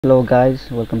Hello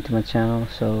guys, welcome to my channel.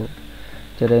 So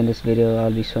today in this video I'll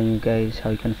be showing you guys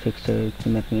how you can fix your key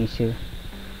mapping issue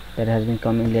that has been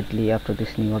coming lately after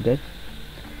this new update.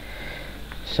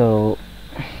 So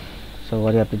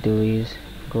what you have to do is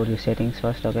go to your settings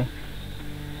first. Okay,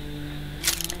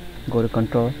 go to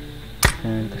control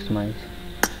and customize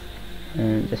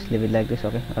and just leave it like this.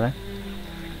 Okay, alright,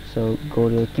 so go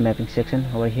to your key mapping section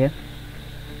over here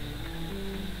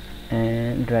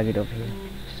and drag it over here.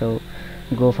 So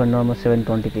go for normal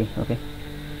 720p. okay,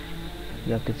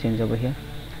 you have to change over here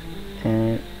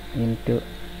and you need to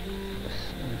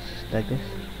like this.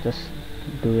 Just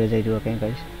do as I do. Okay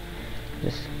guys,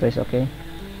 just press OK,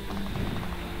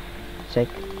 check,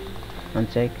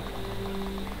 uncheck,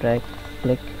 drag,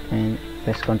 click and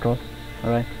press control.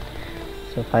 Alright,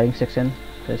 so firing section,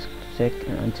 press check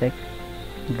and uncheck,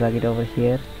 drag it over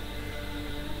here.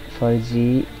 For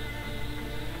G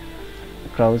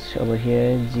crouch over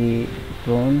here, G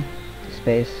prone,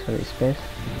 space for space,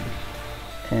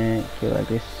 and go like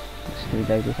this. Just do it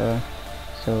like this. Alright,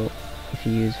 so if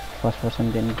you use first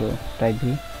person then go type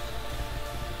B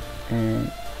and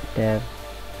tab,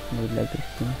 do it like this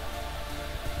thing.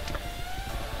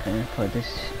 And for this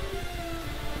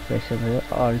press over the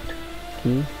alt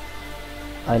key.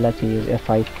 I like to use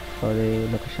F5 for the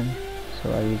location,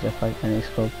 so I use F5, and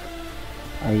scope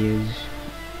I use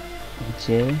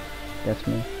J, that's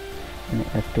me, and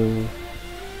F2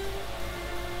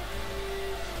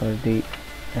 for the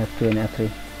F2 and F3.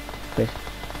 Press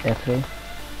F3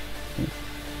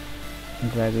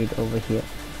 and drag it over here.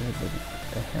 What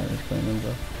the hell is going on,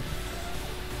 bro?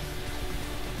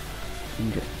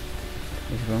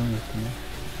 What's wrong with me?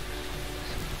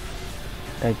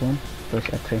 Type 1, press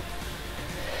F3.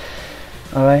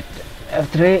 Alright,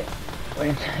 F3,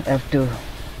 wait, F2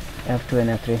 and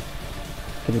F3,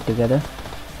 keep it together.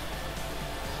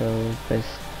 So press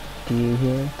T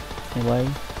here, Y,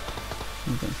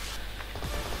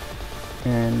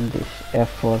 and this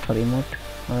F4 for emote.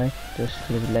 Alright, just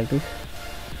leave it like this.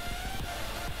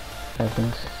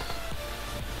 Things.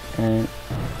 And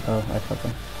oh, I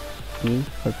forgot. E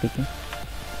for picking,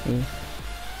 E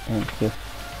and Q.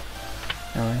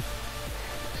 Alright,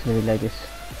 just leave it like this.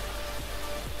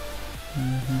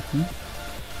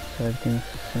 So everything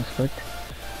seems good.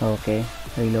 Okay,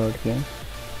 reload here.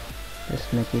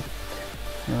 Just make it.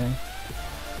 Alright,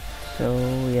 so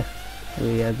yeah,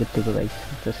 we are good to go guys.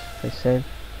 Just press save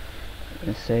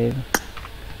and save.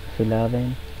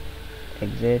 F11,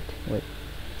 exit. Wait,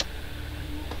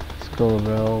 let's go,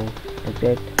 bro.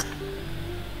 Exit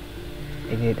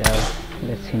out.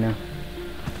 Let's see now.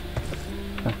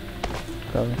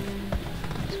 Probably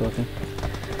it's working.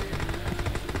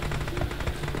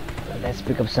 Let's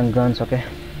pick up some guns. Okay,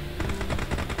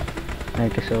 I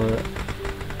need to show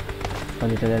a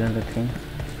little another thing.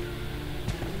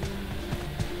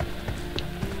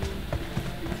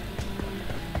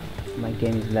 My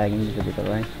game is lagging a little bit,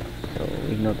 alright, so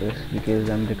ignore this because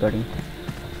I'm recording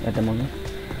at the moment.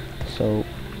 So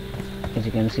as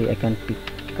you can see, I can pick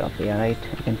up, right,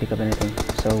 I can pick up anything.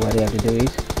 So what you have to do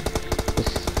is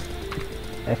just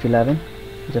F11,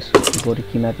 just go to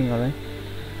key mapping. Alright,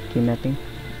 key mapping,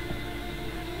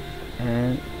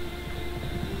 and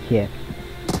here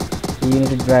you need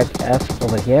to drag F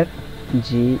over here,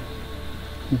 G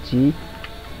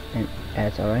and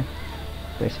H. Alright,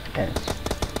 press H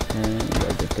and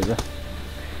you're good to go.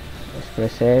 Let's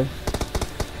press save.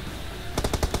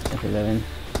 F11,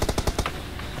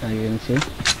 now you can see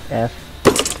F,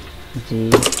 G,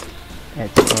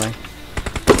 H. Alright,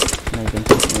 now you can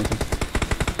see anything.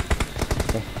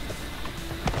 Okay,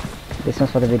 this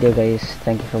one's for the video guys.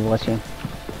 Thank you for watching.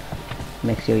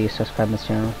 Make sure you subscribe my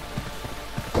channel,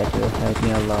 that will help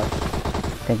me a lot.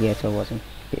 Thank you guys for watching.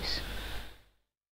 Peace.